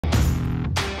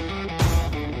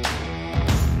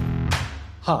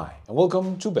Hi, and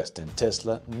welcome to Best in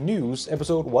Tesla News,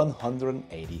 episode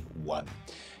 181.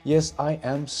 Yes, I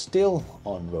am still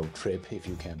on road trip, if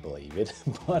you can believe it,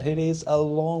 but it is a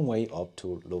long way up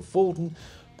to Lofoten.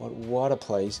 But what a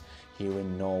place here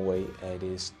in Norway. It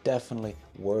is definitely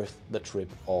worth the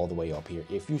trip all the way up here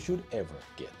if you should ever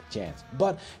get the chance.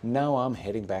 But now I'm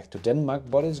heading back to Denmark,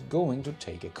 but it's going to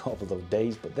take a couple of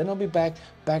days. But then I'll be back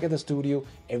at the studio.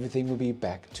 Everything will be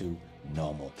back to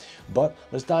normal. But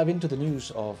let's dive into the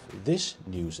news of this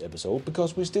news episode,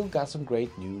 because we still got some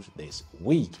great news this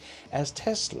week, as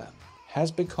Tesla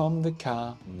has become the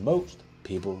car most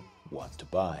people want to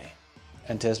buy.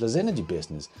 And Tesla's energy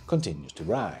business continues to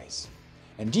rise.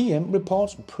 And GM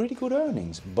reports pretty good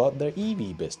earnings, but their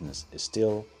EV business is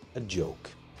still a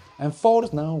joke. And Ford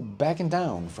is now backing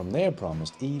down from their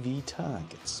promised EV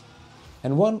targets.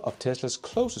 And one of Tesla's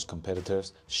closest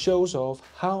competitors shows off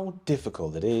how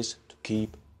difficult it is to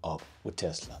keep up with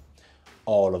Tesla.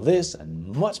 All of this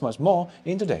and much more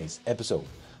in today's episode.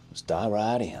 Let's dive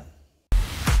right in.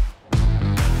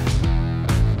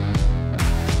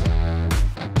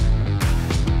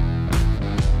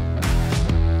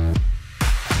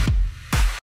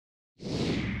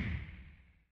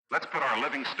 Let's put our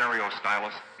living stereo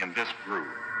stylus in this groove.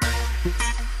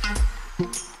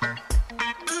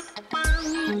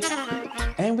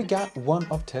 And we got one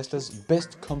of Tesla's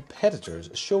best competitors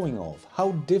showing off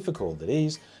how difficult it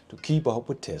is to keep up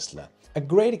with Tesla. A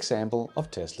great example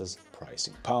of Tesla's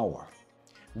pricing power.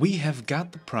 We have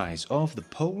got the price of the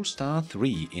Polestar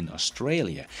 3 in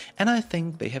Australia, and I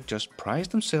think they have just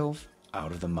priced themselves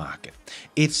out of the market.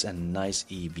 It's a nice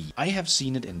EV. I have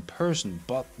seen it in person,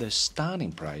 but the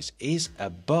starting price is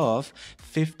above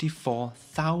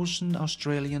 54,000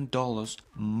 Australian dollars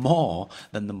more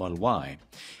than the Model Y.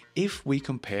 If we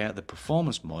compare the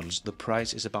performance models, the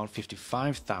price is about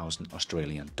 55,000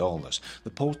 Australian dollars. The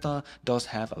Polestar does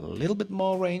have a little bit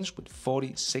more range with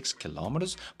 46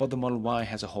 kilometers, but the Model Y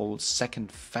has a whole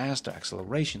second faster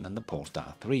acceleration than the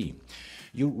Polestar 3.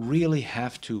 You really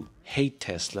have to hate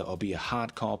Tesla or be a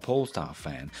hardcore Polestar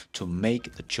fan to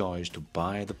make the choice to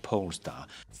buy the Polestar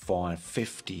for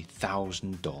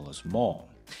 $50,000 more,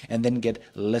 and then get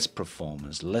less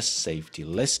performance, less safety,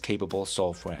 less capable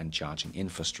software and charging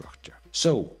infrastructure.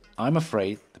 So I'm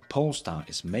afraid the Polestar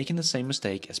is making the same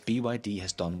mistake as BYD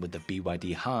has done with the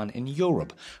BYD Han in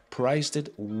Europe, priced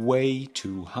it way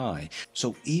too high.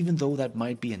 So even though that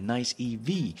might be a nice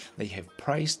EV, they have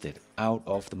priced it out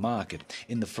of the market.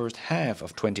 In the first half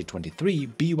of 2023,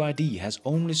 BYD has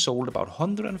only sold about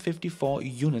 154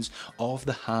 units of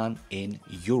the Han in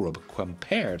Europe,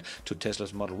 compared to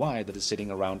Tesla's Model Y that is sitting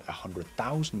around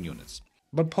 100,000 units.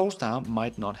 But Polestar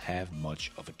might not have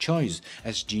much of a choice.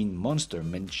 As Gene Munster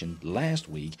mentioned last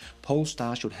week,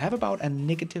 Polestar should have about a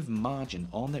negative margin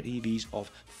on their EVs of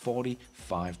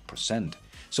 45%.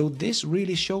 So this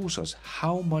really shows us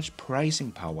how much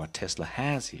pricing power Tesla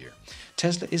has here.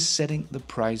 Tesla is setting the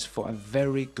price for a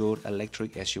very good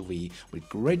electric SUV with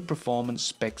great performance,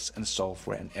 specs and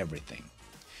software and everything.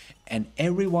 And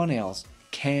everyone else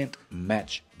can't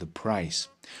match the price.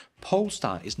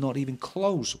 Polestar is not even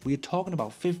close. We're talking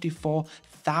about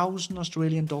 54,000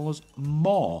 Australian dollars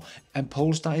more, and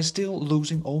Polestar is still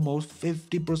losing almost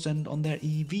 50% on their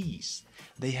EVs.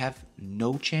 They have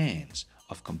no chance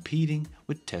of competing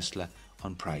with Tesla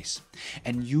on price.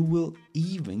 And you will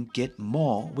even get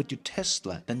more with your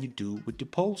Tesla than you do with your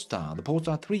Polestar. The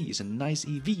Polestar 3 is a nice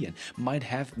EV and might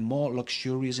have more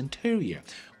luxurious interior,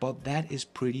 but that is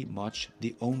pretty much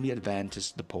the only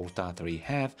advantage the Polestar 3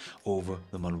 have over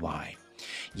the Model Y.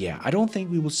 Yeah, I don't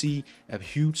think we will see a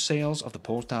huge sales of the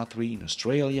Polestar 3 in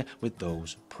Australia with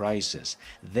those prices.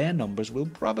 Their numbers will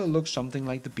probably look something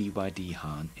like the BYD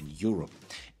Han in Europe,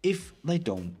 if they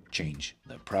don't change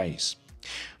their price.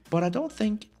 But I don't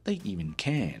think they even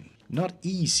can. Not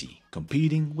easy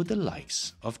competing with the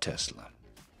likes of Tesla.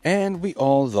 And we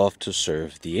all love to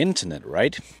surf the internet,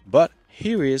 right? But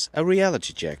here is a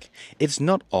reality check. It's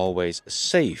not always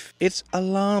safe. It's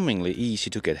alarmingly easy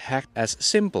to get hacked, as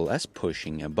simple as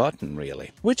pushing a button,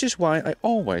 really. Which is why I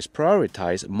always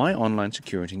prioritize my online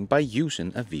security by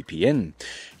using a VPN.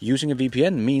 Using a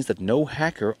VPN means that no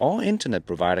hacker or internet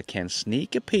provider can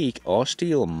sneak a peek or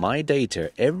steal my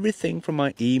data. Everything from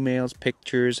my emails,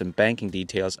 pictures and banking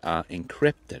details are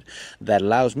encrypted. That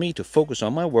allows me to focus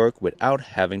on my work without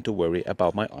having to worry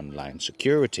about my online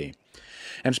security.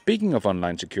 And speaking of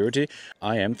online security,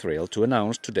 I am thrilled to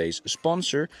announce today's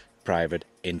sponsor, Private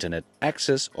Internet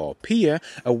Access, or PIA,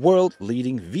 a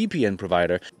world-leading VPN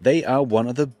provider. They are one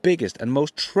of the biggest and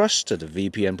most trusted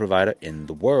VPN provider in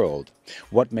the world.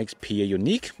 What makes PIA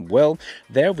unique? Well,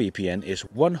 their VPN is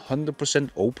 100%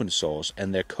 open source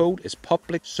and their code is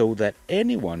public so that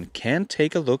anyone can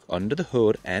take a look under the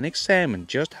hood and examine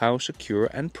just how secure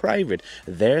and private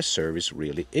their service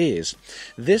really is.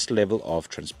 This level of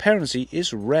transparency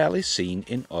is rarely seen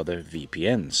in other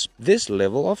VPNs. This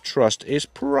level of trust is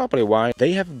probably why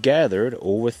they have gathered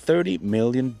over 30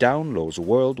 million downloads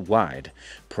worldwide.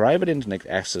 Private Internet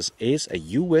Access is a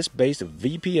US-based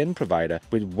VPN provider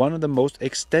with one of the most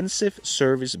extensive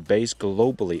service base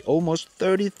globally, almost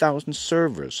 30,000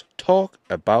 servers. Talk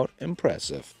about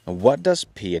impressive. And what does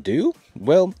PIA do?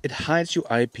 Well, it hides your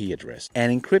IP address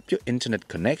and encrypts your internet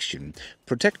connection,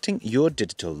 protecting your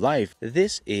digital life.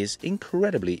 This is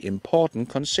incredibly important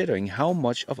considering how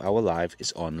much of our life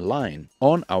is online,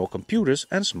 on our computers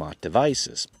and smart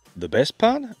devices. The best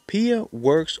part? PIA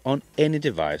works on any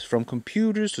device, from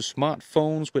computers to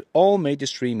smartphones, with all major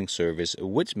streaming service,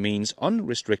 which means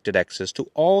unrestricted access to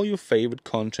all your favorite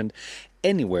content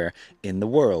anywhere in the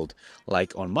world,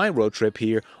 like on my road trip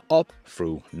here up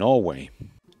through Norway.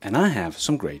 And I have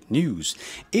some great news.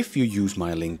 If you use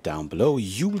my link down below,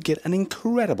 you will get an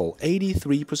incredible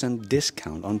 83%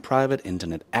 discount on Private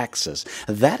Internet Access.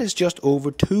 That is just over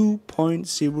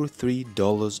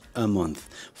 $2.03 a month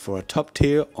for a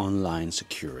top-tier online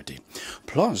security.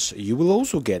 Plus, you will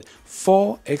also get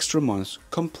 4 extra months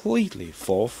completely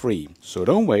for free. So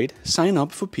don't wait, sign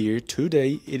up for PIA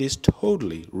today. It is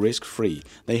totally risk-free.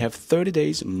 They have 30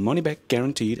 days money-back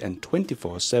guaranteed and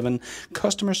 24/7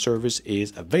 customer service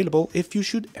is available if you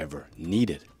should ever need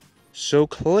it. So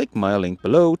click my link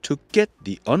below to get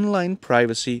the online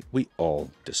privacy we all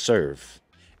deserve.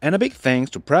 And a big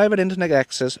thanks to Private Internet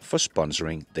Access for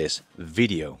sponsoring this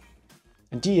video.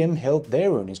 And GM held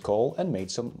their earnings call and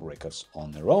made some records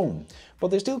on their own,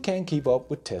 but they still can't keep up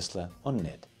with Tesla on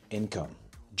net income.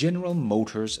 General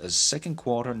Motors' second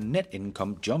quarter net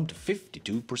income jumped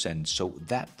 52%, so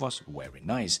that was very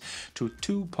nice, to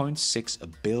 $2.6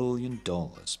 billion.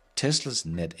 Tesla's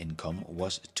net income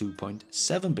was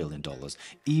 $2.7 billion,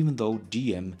 even though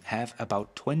GM have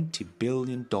about $20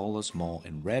 billion more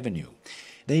in revenue.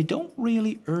 They don't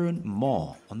really earn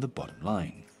more on the bottom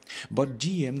line. But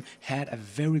GM had a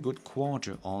very good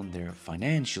quarter on their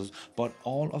financials, but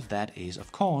all of that is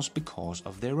of course because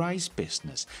of their ICE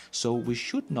business, so we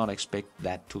should not expect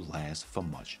that to last for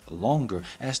much longer,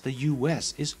 as the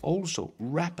US is also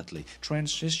rapidly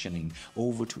transitioning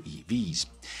over to EVs.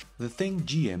 The thing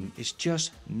GM is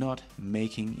just not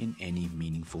making in any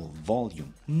meaningful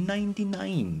volume.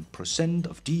 99%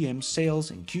 of GM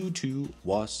sales in Q2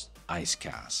 was ICE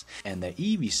cars, and their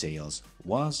EV sales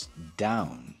was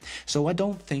down. So I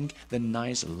don't think the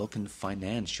nice looking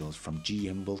financials from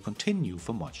GM will continue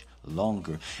for much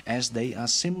longer, as they are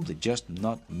simply just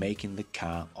not making the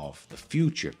car of the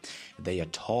future. They are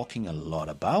talking a lot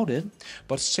about it,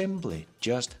 but simply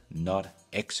just not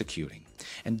executing.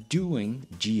 And during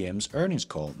GM's earnings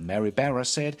call, Mary Barra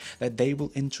said that they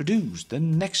will introduce the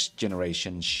next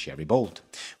generation Chevy Bolt.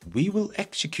 We will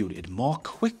execute it more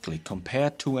quickly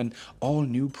compared to an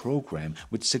all-new program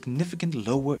with significant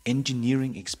lower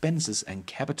engineering expenses and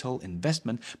capital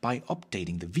investment by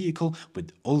updating the vehicle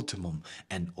with Ultimum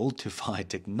and Ultify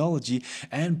technology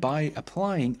and by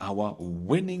applying our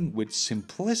winning with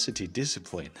simplicity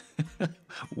discipline.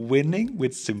 Winning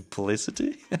with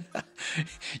simplicity?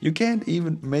 You can't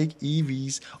even make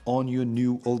EVs on your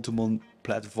new Ultimum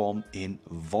platform in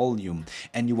volume,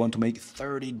 and you want to make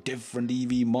 30 different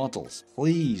EV models.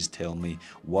 Please tell me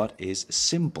what is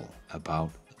simple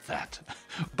about that.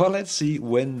 But let's see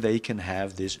when they can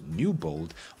have this new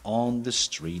Bolt on the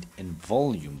street in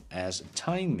volume, as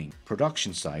timing,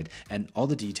 production site and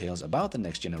other details about the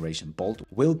next generation Bolt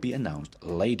will be announced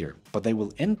later. But they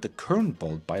will end the current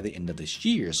Bolt by the end of this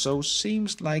year, so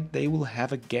seems like they will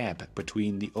have a gap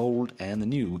between the old and the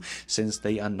new, since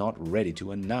they are not ready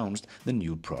to announce the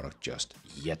new product just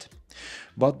yet.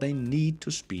 But they need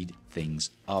to speed things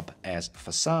up, as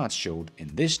Facade showed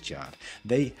in this chart.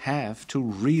 They have to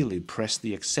really press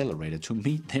the accelerator to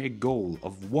meet their goal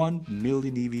of 1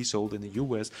 million EVs sold in the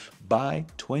US by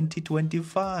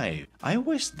 2025. I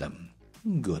wish them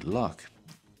good luck,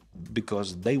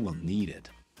 because they will need it.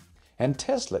 And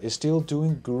Tesla is still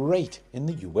doing great in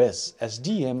the US, as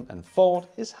GM and Ford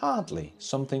is hardly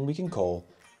something we can call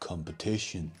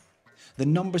competition. The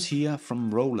numbers here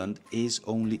from Roland is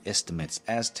only estimates,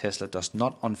 as Tesla does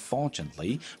not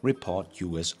unfortunately report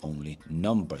US only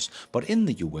numbers. But in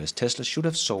the US, Tesla should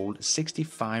have sold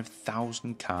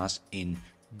 65,000 cars in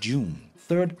June,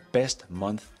 third best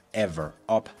month ever,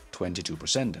 up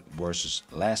 22% versus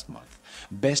last month.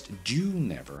 Best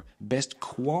June ever, best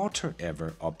quarter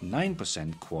ever, up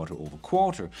 9% quarter over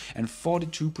quarter, and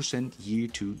 42% year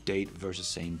to date versus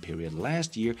same period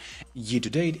last year. Year to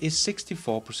date is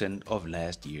 64% of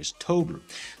last year's total.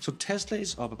 So Tesla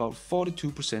is up about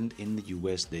 42% in the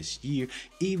US this year,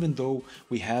 even though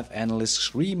we have analysts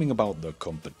screaming about the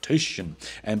competition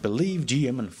and believe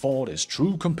GM and Ford as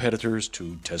true competitors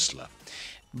to Tesla.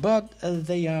 But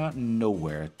they are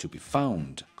nowhere to be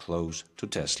found close to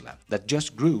Tesla, that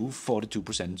just grew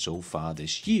 42% so far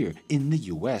this year in the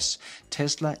US.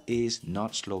 Tesla is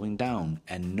not slowing down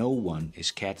and no one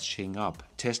is catching up.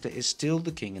 Tesla is still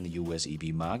the king in the US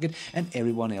EV market and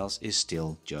everyone else is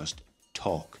still just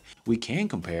talk. We can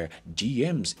compare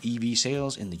GM's EV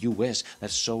sales in the US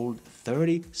that sold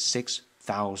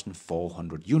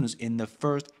 36,400 units in the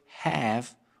first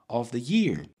half of the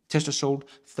year. Tesla sold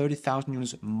 30,000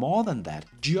 units more than that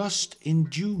just in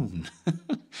June.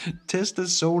 Tesla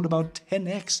sold about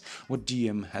 10x what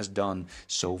GM has done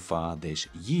so far this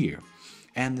year.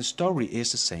 And the story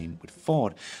is the same with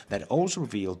Ford, that also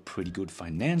revealed pretty good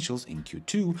financials in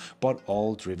Q2, but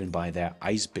all driven by their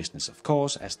ICE business, of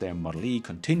course, as their Model E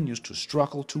continues to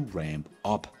struggle to ramp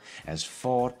up, as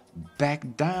Ford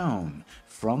backed down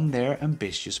from their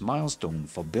ambitious milestone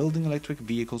for building electric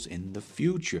vehicles in the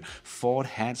future. Ford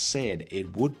had said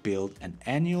it would build an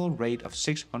annual rate of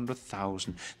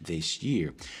 600,000 this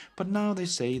year, but now they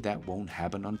say that won't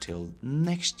happen until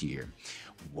next year.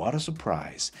 What a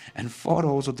surprise! And Ford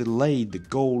also delayed the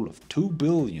goal of 2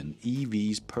 billion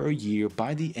EVs per year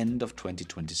by the end of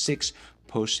 2026,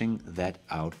 pushing that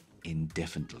out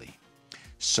indefinitely.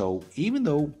 So even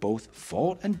though both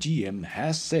Ford and GM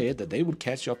has said that they would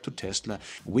catch up to Tesla,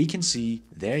 we can see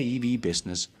their EV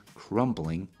business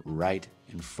crumbling right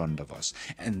in front of us,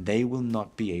 and they will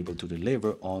not be able to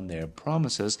deliver on their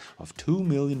promises of 2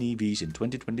 million EVs in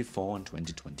 2024 and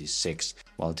 2026,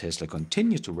 while Tesla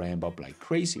continues to ramp up like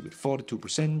crazy with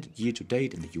 42% year to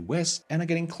date in the US and are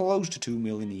getting close to 2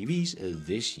 million EVs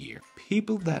this year.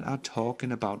 People that are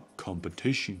talking about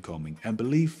competition coming and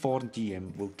believe Ford and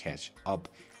GM will catch up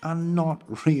are not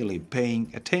really paying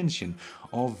attention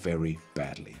or very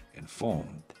badly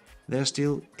informed. There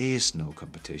still is no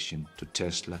competition to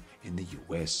Tesla in the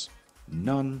US.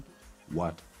 None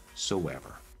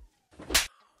whatsoever.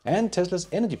 And Tesla's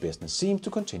energy business seems to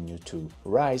continue to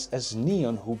rise as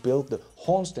Neon, who built the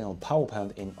Hornsdale power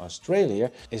plant in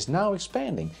Australia, is now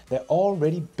expanding their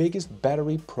already biggest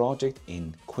battery project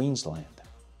in Queensland.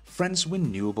 French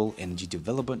renewable energy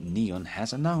developer Neon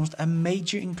has announced a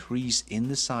major increase in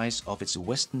the size of its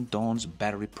Western Downs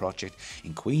battery project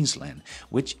in Queensland,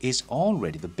 which is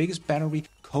already the biggest battery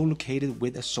co-located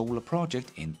with a solar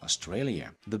project in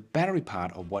Australia. The battery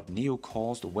part of what Neo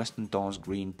calls the Western Downs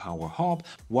Green Power Hub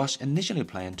was initially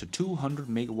planned to 200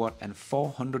 megawatt and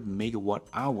 400 megawatt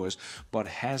hours, but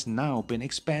has now been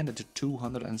expanded to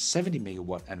 270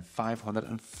 megawatt and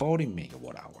 540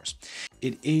 megawatt hours.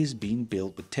 It is being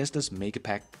built with Tesla's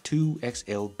Megapack 2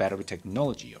 XL battery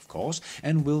technology, of course,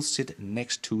 and will sit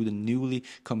next to the newly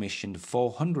commissioned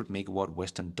 400 megawatt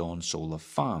Western Downs solar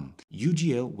farm.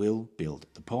 UGL will build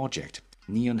the project.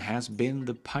 Neon has been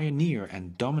the pioneer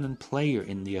and dominant player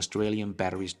in the Australian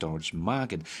battery storage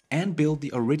market and built the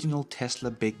original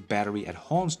Tesla Big Battery at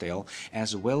Hornsdale,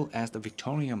 as well as the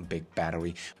Victorian Big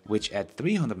Battery, which at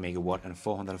 300 megawatt and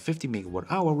 450 megawatt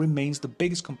hour remains the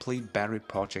biggest complete battery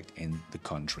project in the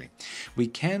country. We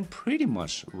can pretty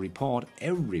much report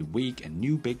every week a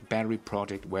new big battery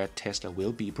project where Tesla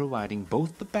will be providing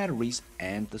both the batteries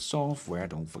and the software,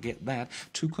 don't forget that,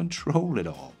 to control it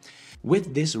all.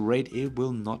 With this rate, it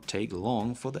will not take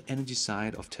long for the energy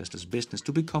side of Tesla's business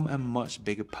to become a much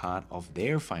bigger part of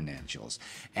their financials,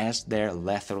 as their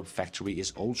Lathrop factory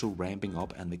is also ramping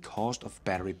up and the cost of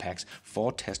battery packs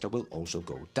for Tesla will also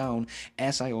go down,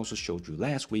 as I also showed you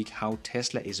last week how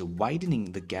Tesla is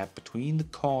widening the gap between the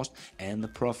cost and the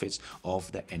profits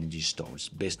of the energy storage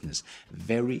business.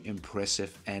 Very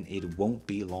impressive, and it won't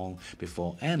be long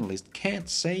before analysts can't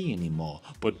say anymore,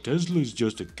 but Tesla is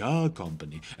just a car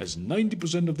company, as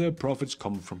 90% of their profits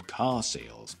come from car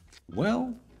sales.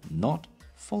 Well, not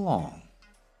for long.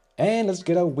 And let's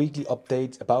get our weekly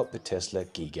updates about the Tesla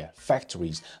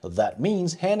Gigafactories. That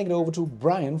means handing it over to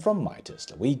Brian from My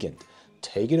Tesla Weekend.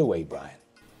 Take it away, Brian.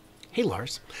 Hey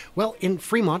Lars. Well, in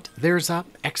Fremont, there's a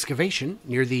excavation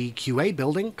near the QA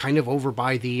building, kind of over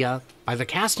by the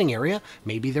casting area.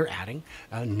 Maybe they're adding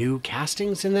new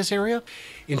castings in this area.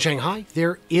 In Shanghai,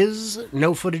 there is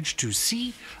no footage to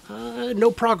see,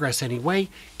 no progress anyway.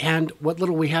 And what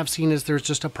little we have seen is there's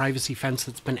just a privacy fence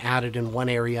that's been added in one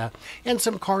area and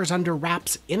some cars under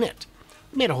wraps in it.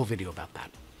 Made a whole video about that.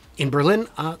 In Berlin,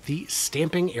 the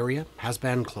stamping area has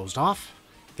been closed off.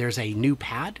 There's a new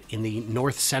pad in the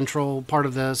north central part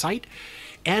of the site,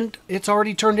 and it's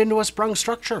already turned into a sprung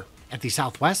structure. At the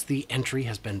southwest, the entry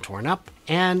has been torn up,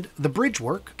 and the bridge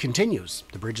work continues.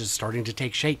 The bridge is starting to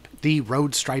take shape. The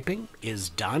road striping is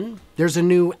done. There's a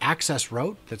new access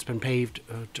road that's been paved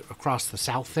across the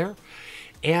south there,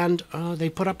 and they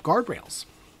put up guardrails.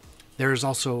 There's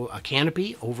also a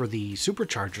canopy over the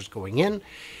superchargers going in,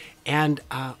 and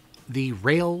the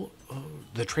rail,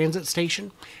 the transit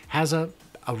station, has a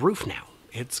roof now.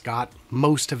 It's got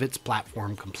most of its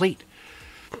platform complete.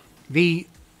 The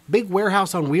big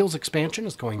warehouse on wheels expansion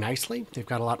is going nicely. They've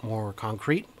got a lot more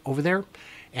concrete over there,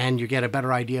 and you get a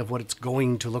better idea of what it's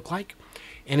going to look like.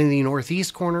 And in the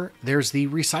northeast corner, there's the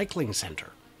recycling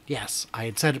center. Yes, I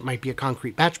had said it might be a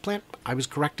concrete batch plant. I was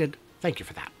corrected. Thank you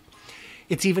for that.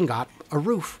 It's even got a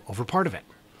roof over part of it.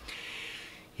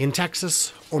 In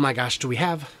Texas, oh my gosh, do we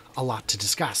have a lot to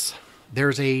discuss.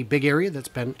 There's a big area that's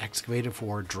been excavated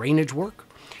for drainage work,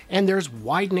 and there's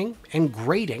widening and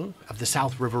grading of the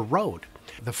South River Road.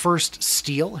 The first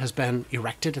steel has been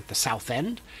erected at the south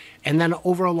end, and then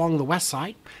over along the west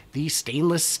side, the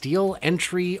stainless steel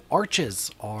entry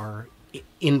arches are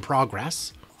in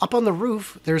progress. Up on the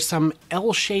roof, there's some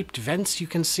L-shaped vents you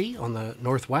can see on the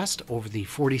northwest over the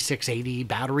 4680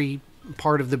 battery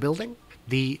part of the building.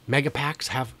 The megapacks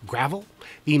have gravel.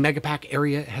 The megapack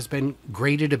area has been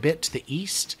graded a bit to the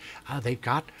east. They've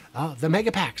got the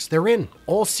megapacks. They're in,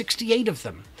 all 68 of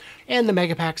them. And the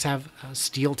megapacks have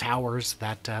steel towers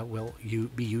that will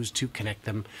be used to connect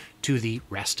them to the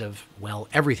rest of, well,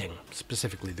 everything,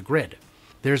 specifically the grid.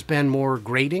 There's been more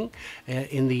grading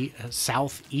in the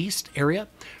southeast area,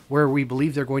 where we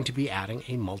believe they're going to be adding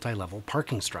a multi-level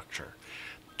parking structure.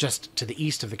 Just to the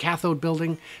east of the cathode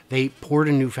building, they poured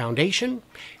a new foundation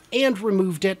and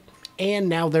removed it, and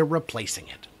now they're replacing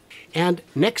it. And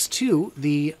next to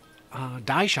the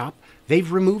die shop,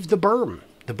 they've removed the berm.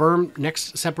 The berm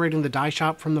next separating the die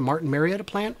shop from the Martin Marietta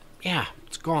plant, yeah,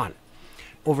 it's gone.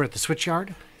 Over at the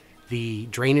switchyard, the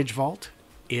drainage vault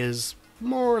is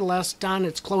more or less done.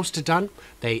 It's close to done.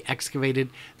 They excavated,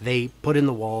 they put in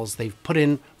the walls, they've put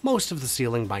in most of the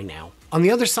ceiling by now. On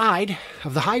the other side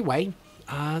of the highway,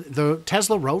 the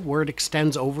Tesla road, where it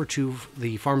extends over to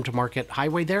the farm to market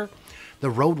highway there, the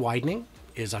road widening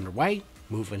is underway,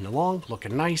 moving along,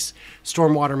 looking nice.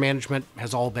 Stormwater management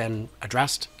has all been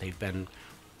addressed. They've been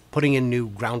putting in new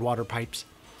groundwater pipes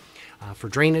for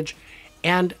drainage.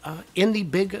 And in the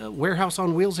big warehouse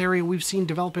on wheels area we've seen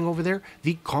developing over there,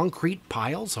 the concrete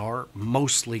piles are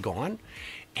mostly gone.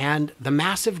 And the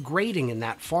massive grading in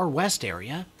that far west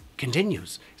area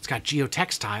continues. It's got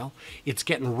geotextile, it's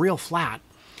getting real flat,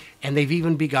 and they've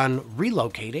even begun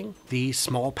relocating the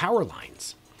small power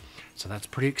lines. So that's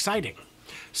pretty exciting.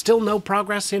 Still no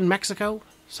progress in Mexico,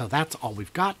 so that's all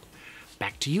we've got.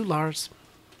 Back to you, Lars.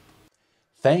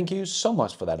 Thank you so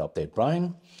much for that update,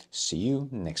 Brian. See you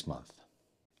next month.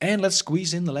 And let's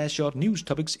squeeze in the last short news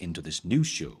topics into this news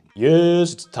show.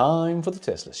 Yes, it's time for the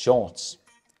Tesla Shorts.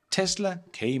 Tesla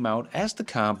came out as the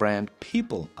car brand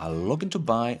people are looking to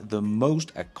buy the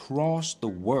most across the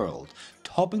world,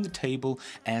 topping the table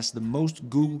as the most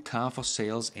Google car for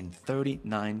sales in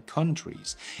 39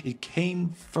 countries. It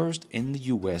came first in the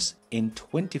US in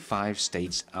 25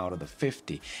 states out of the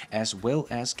 50, as well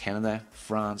as Canada,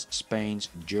 France, Spain,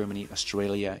 Germany,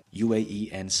 Australia, UAE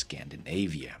and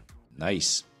Scandinavia.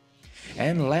 Nice.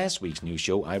 And last week's news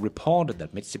show I reported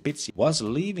that Mitsubishi was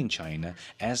leaving China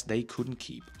as they couldn't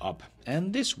keep up.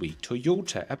 And this week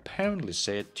Toyota apparently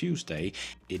said Tuesday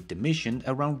it demissioned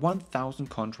around 1,000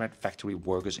 contract factory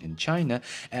workers in China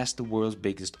as the world's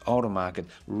biggest auto market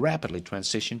rapidly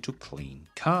transitioned to clean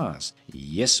cars.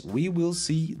 Yes, we will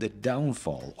see the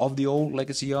downfall of the old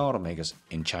legacy automakers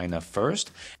in China first,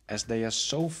 as they are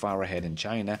so far ahead in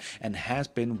China and has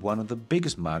been one of the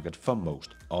biggest markets for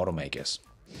most automakers.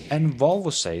 And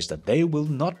Volvo says that they will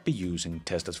not be using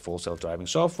Tesla's full self-driving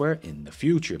software in the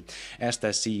future. As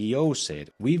their CEO said,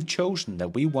 we've chosen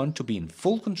that we want to be in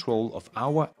full control of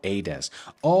our ADAS,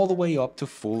 all the way up to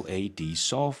full AD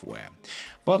software.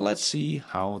 But let's see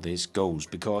how this goes,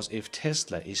 because if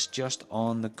Tesla is just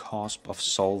on the cusp of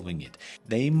solving it,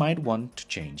 they might want to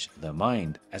change their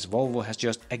mind, as Volvo has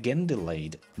just again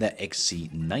delayed the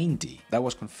XC90. That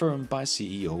was confirmed by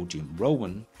CEO Jim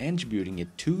Rowan, attributing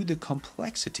it to the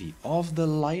complexity of the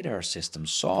LiDAR system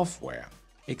software.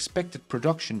 Expected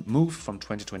production moved from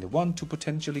 2021 to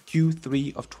potentially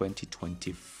Q3 of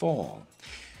 2024.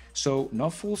 So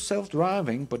not full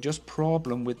self-driving, but just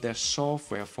problem with their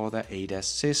software for their ADAS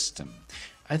system.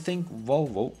 I think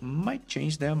Volvo might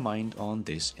change their mind on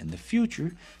this in the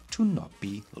future to not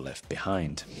be left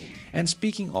behind. And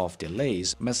speaking of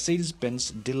delays,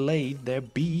 Mercedes-Benz delayed their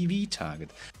BEV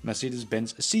target.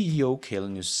 Mercedes-Benz CEO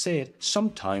Kelenius said,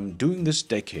 "Sometime during this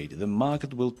decade the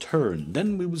market will turn,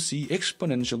 then we will see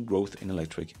exponential growth in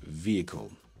electric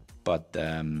vehicle." But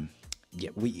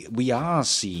yeah, we are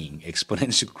seeing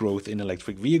exponential growth in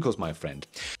electric vehicles, my friend.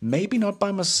 Maybe not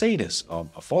by Mercedes or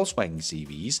Volkswagen's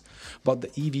EVs, but the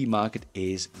EV market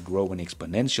is growing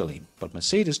exponentially. But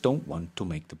Mercedes don't want to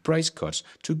make the price cuts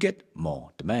to get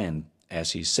more demand.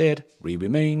 As he said, "We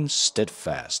remain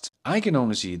steadfast." I can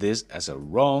only see this as a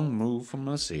wrong move from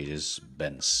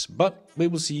Mercedes-Benz, but we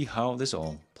will see how this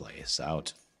all plays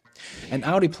out. And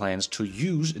Audi plans to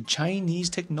use Chinese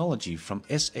technology from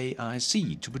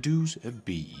SAIC to produce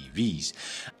BEVs.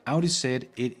 Audi said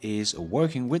it is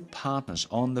working with partners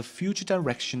on the future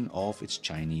direction of its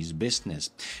Chinese business.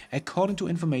 According to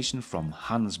information from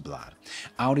Handelsblatt,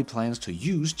 Audi plans to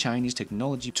use Chinese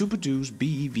technology to produce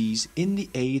BEVs in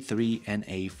the A3 and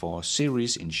A4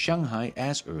 series in Shanghai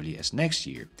as early as next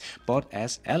year. But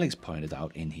as Alex pointed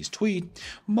out in his tweet,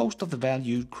 most of the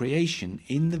value creation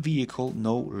in the vehicle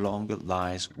no longer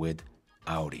lies with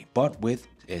Audi, but with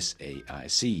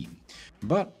SAIC.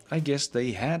 But I guess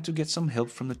they had to get some help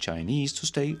from the Chinese to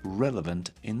stay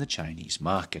relevant in the Chinese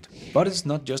market. But it's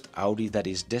not just Audi that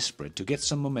is desperate to get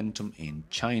some momentum in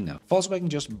China. Volkswagen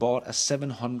just bought a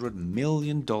 $700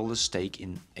 million stake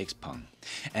in XPeng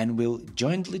and will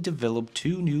jointly develop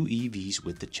 2 new EVs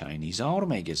with the Chinese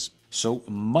automakers. So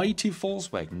mighty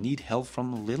Volkswagen need help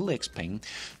from little XPeng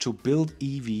to build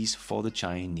EVs for the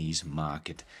Chinese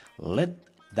market. Let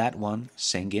that one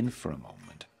sink in for a moment.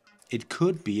 It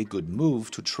could be a good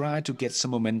move to try to get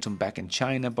some momentum back in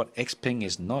China, but XPeng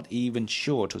is not even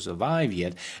sure to survive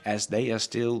yet, as they are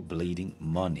still bleeding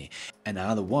money and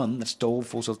are the one that stole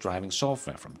full self-driving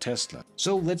software from Tesla.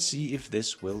 So let's see if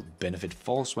this will benefit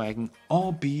Volkswagen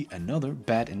or be another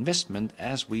bad investment,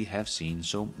 as we have seen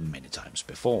so many times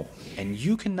before. And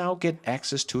you can now get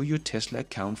access to your Tesla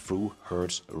account through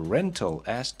Hertz Rental,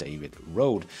 as David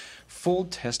wrote. Full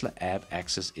Tesla app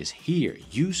access is here.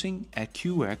 Using a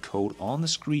QR code on the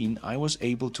screen, I was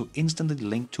able to instantly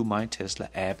link to my Tesla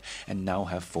app and now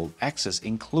have full access,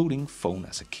 including phone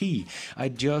as a key. I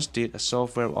just did a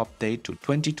software update to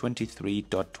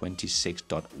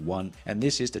 2023.26.1, and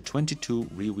this is the 22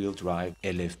 rear-wheel drive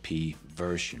LFP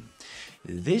version.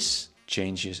 This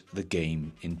changes the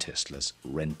game in Tesla's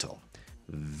rental.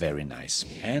 Very nice.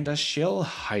 And a Shell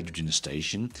hydrogen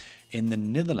station in the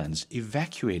Netherlands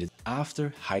evacuated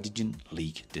after hydrogen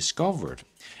leak discovered.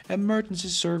 Emergency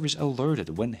service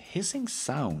alerted when hissing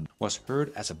sound was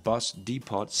heard as a bus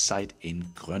depot site in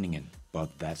Groningen.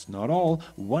 But that's not all.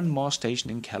 One more station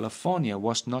in California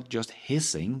was not just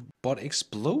hissing, but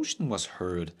explosion was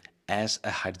heard as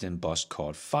a hydrogen bus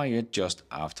caught fire just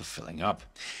after filling up.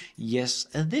 Yes,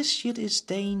 this shit is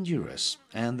dangerous,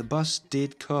 and the bus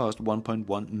did cost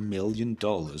 $1.1 million.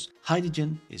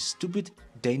 Hydrogen is stupid,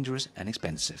 dangerous and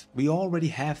expensive. We already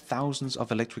have thousands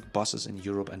of electric buses in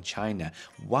Europe and China.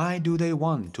 Why do they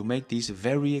want to make these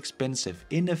very expensive,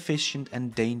 inefficient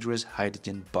and dangerous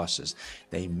hydrogen buses?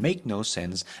 They make no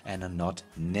sense and are not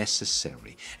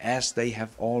necessary, as they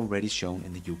have already shown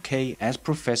in the UK, as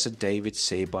Professor David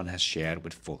Sabon has shared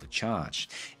with Fully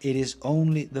Charged. It is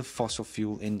only the fossil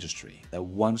fuel industry that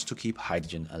wants to keep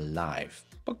hydrogen alive.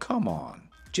 But come on,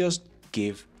 just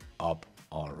give up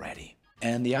already.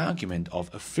 And the argument of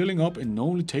filling up and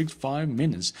only takes 5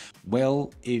 minutes,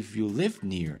 well, if you live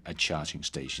near a charging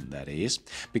station, that is,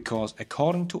 because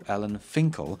according to Alan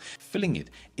Finkel, filling it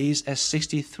is a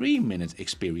 63-minute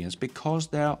experience because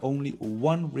there are only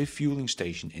 1 refueling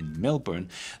station in Melbourne,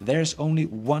 there's only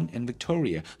 1 in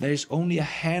Victoria, there's only a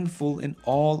handful in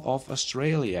all of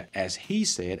Australia, as he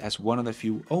said, as one of the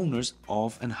few owners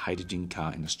of a hydrogen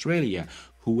car in Australia,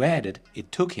 who added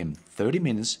it took him 30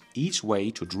 minutes each way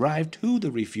to drive to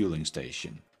the refueling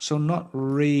station. So not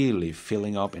really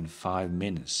filling up in 5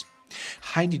 minutes.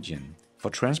 Hydrogen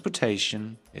for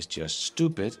transportation is just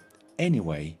stupid any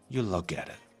way you look at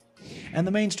it. And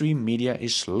the mainstream media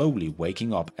is slowly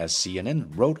waking up, as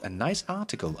CNN wrote a nice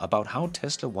article about how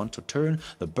Tesla wants to turn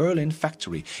the Berlin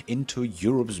factory into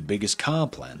Europe's biggest car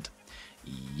plant.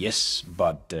 Yes,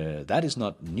 but that is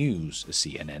not news,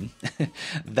 CNN.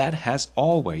 That has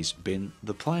always been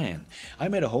the plan. I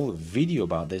made a whole video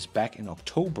about this back in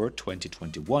October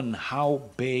 2021, how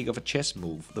big of a chess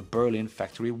move the Berlin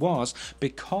factory was,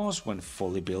 because when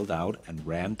fully built out and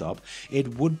ramped up,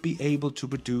 it would be able to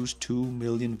produce 2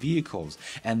 million vehicles,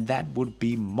 and that would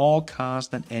be more cars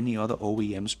than any other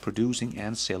OEMs producing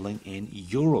and selling in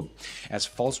Europe, as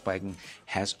Volkswagen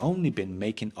has only been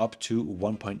making up to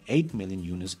 1.8 million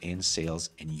units in sales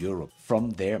in Europe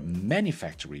from their many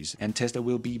factories, and Tesla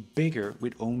will be bigger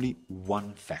with only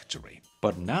one factory.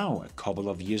 But now, a couple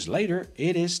of years later,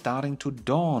 it is starting to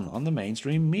dawn on the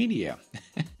mainstream media.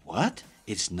 What?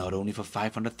 It's not only for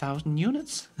 500,000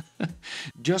 units?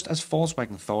 Just as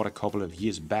Volkswagen thought a couple of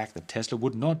years back that Tesla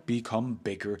would not become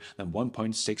bigger than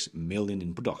 1.6 million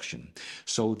in production.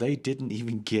 So they didn't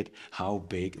even get how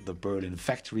big the Berlin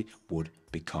factory would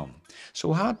become.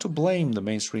 So hard to blame the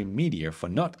mainstream media for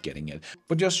not getting it,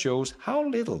 but just shows how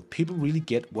little people really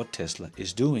get what Tesla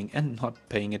is doing and not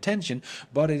paying attention,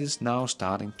 but it is now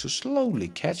starting to slowly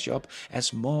catch up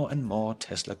as more and more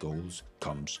Tesla goals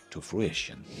comes to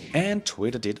fruition. And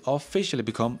Twitter did officially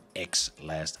become X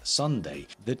last Sunday.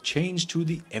 The change to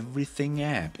the Everything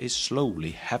app is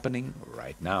slowly happening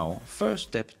right now. First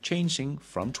step changing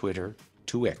from Twitter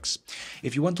to X.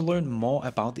 If you want to learn more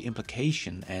about the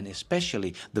implication and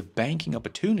especially the banking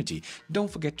opportunity,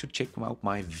 don't forget to check out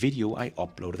my video I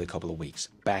uploaded a couple of weeks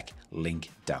back, link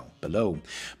down below.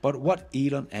 But what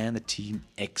Elon and the team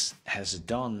X has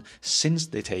done since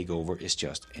the takeover is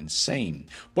just insane.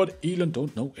 But Elon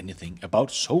don't know anything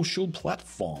about social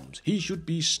platforms. He should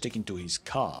be sticking to his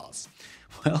cars.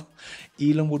 Well,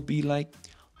 Elon would be like,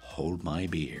 hold my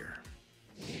beer.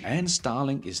 And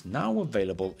Starlink is now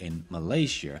available in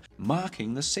Malaysia,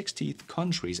 marking the 60th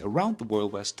countries around the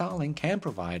world where Starlink can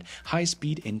provide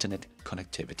high-speed internet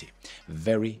connectivity.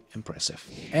 Very impressive.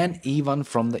 And Ivan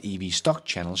from the EV Stock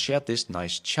channel shared this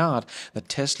nice chart, the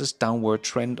Tesla's downward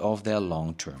trend of their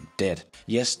long-term debt.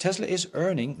 Yes, Tesla is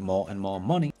earning more and more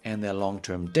money and their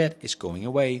long-term debt is going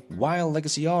away, while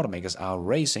legacy automakers are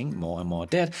raising more and more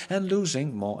debt and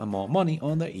losing more and more money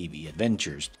on their EV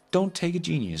adventures. Don't take a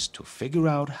genius to figure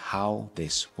out how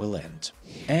this will end.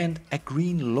 And a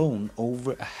green loan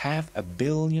over £500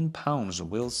 million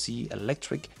will see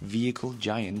electric vehicle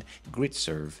giant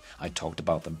Gridserve, I talked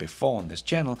about them before on this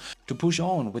channel, to push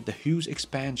on with the huge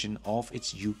expansion of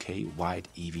its UK-wide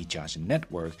EV charging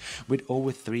network, with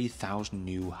over 3,000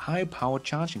 new high-power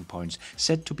charging points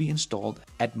set to be installed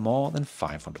at more than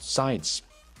 500 sites.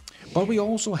 But we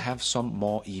also have some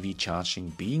more EV charging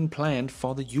being planned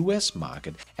for the US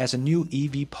market, as a new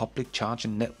EV public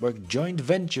charging network joint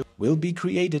venture will be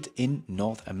created in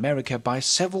North America by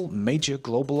several major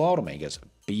global automakers.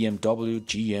 BMW,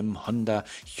 GM, Honda,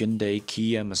 Hyundai,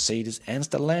 Kia, Mercedes and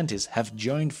Stellantis have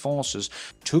joined forces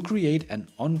to create an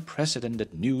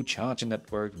unprecedented new charging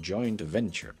network joint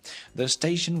venture. The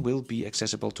station will be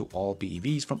accessible to all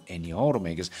BEVs from any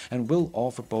automakers and will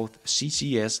offer both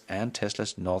CCS and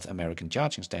Tesla's North American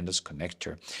Charging Standards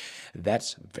connector.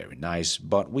 That's very nice,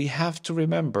 but we have to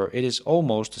remember it is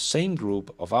almost the same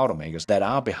group of automakers that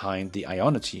are behind the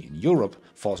Ionity in Europe,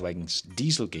 Volkswagen's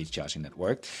Dieselgate charging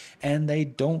network, and they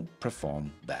don't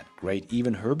perform that great.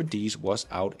 Even Herbert Diess was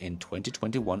out in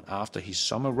 2021 after his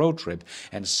summer road trip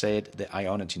and said the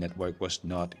Ionity network was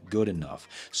not good enough.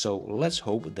 So let's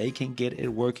hope they can get it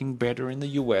working better in the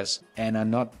US and are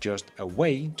not just a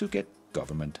way to get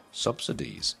government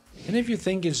subsidies. And if you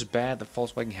think it's bad that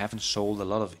Volkswagen haven't sold a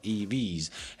lot of EVs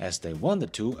as they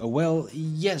wanted to, well,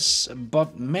 yes,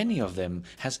 but many of them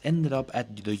has ended up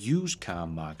at the used car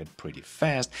market pretty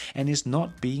fast and is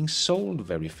not being sold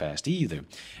very fast either,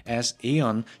 as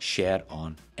Aeon shared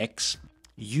on X.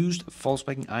 Used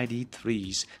Volkswagen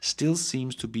ID.3s still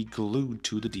seems to be glued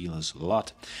to the dealer's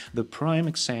lot. The prime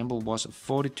example was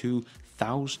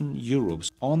 42,000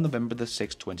 euros on November the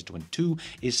 6th, 2022,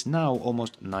 is now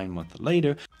almost 9 months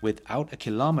later, without a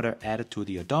kilometer added to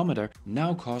the odometer,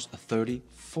 now costs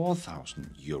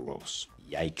 34,000 euros.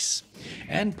 Yikes.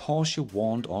 And Porsche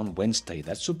warned on Wednesday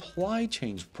that supply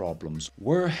chain problems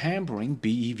were hampering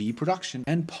BEV production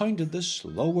and pointed the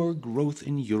slower growth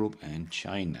in Europe and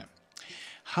China.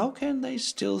 How can they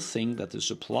still think that the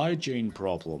supply chain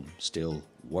problem still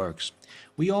works?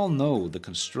 We all know the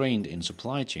constraint in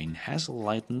supply chain has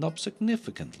lightened up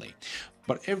significantly.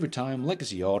 But every time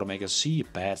legacy automakers see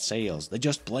bad sales, they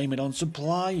just blame it on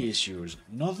supply issues.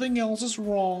 Nothing else is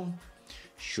wrong.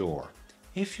 Sure,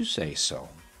 if you say so.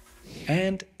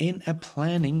 And in a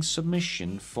planning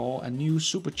submission for a new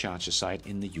supercharger site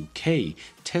in the UK,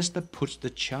 Tesla puts the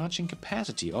charging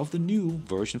capacity of the new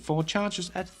version 4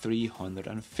 chargers at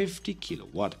 350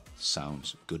 kilowatt.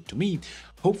 Sounds good to me.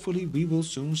 Hopefully we will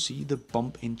soon see the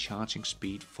bump in charging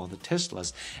speed for the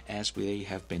Teslas, as we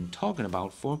have been talking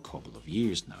about for a couple of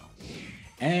years now.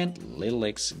 And Little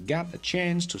X got a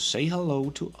chance to say hello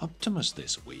to Optimus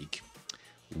this week.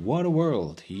 What a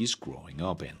world he's growing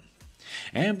up in.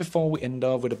 And before we end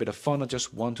off with a bit of fun, I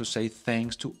just want to say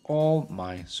thanks to all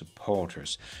my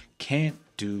supporters. Can't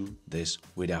do this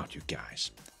without you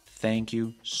guys. Thank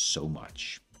you so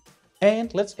much.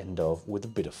 And let's end off with a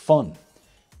bit of fun.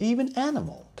 Even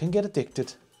animal can get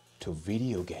addicted to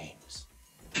video games.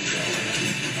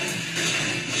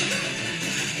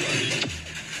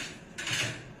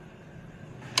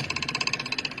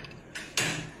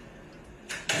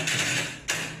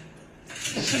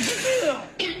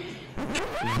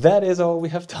 That is all we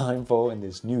have time for in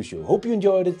this news show. Hope you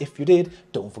enjoyed it. If you did,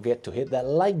 don't forget to hit that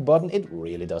like button. It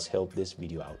really does help this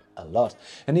video out a lot.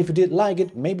 And if you did like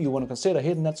it, maybe you want to consider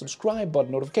hitting that subscribe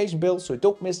button, notification bell, so you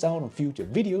don't miss out on future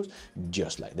videos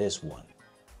just like this one.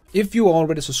 If you are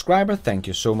already a subscriber, thank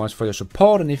you so much for your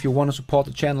support. And if you want to support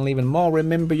the channel even more,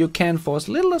 remember you can, for as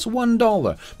little as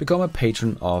 $1, become a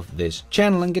patron of this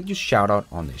channel and get your shout out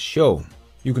on this show.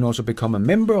 You can also become a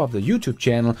member of the YouTube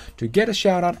channel to get a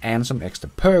shout out and some extra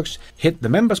perks. Hit the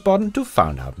members button to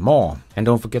find out more. And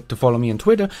don't forget to follow me on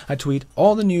Twitter. I tweet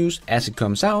all the news as it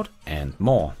comes out and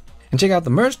more. And check out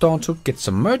the merch store to get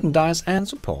some merchandise and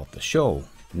support the show.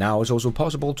 Now it's also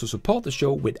possible to support the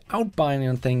show without buying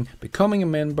anything, becoming a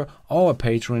member or a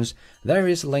patron. There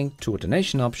is a link to a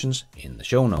donation options in the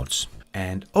show notes.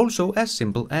 And also as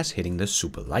simple as hitting the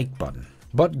super like button.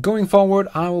 But going forward,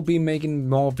 I will be making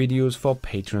more videos for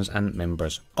patrons and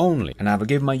members only. And I will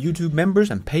give my YouTube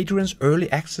members and patrons early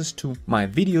access to my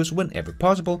videos whenever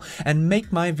possible and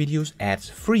make my videos ads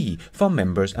free for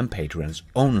members and patrons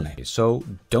only. So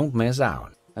don't miss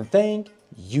out. And thank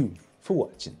you for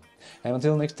watching. And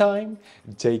until next time,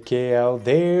 take care out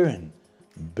there and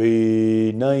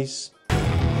be nice.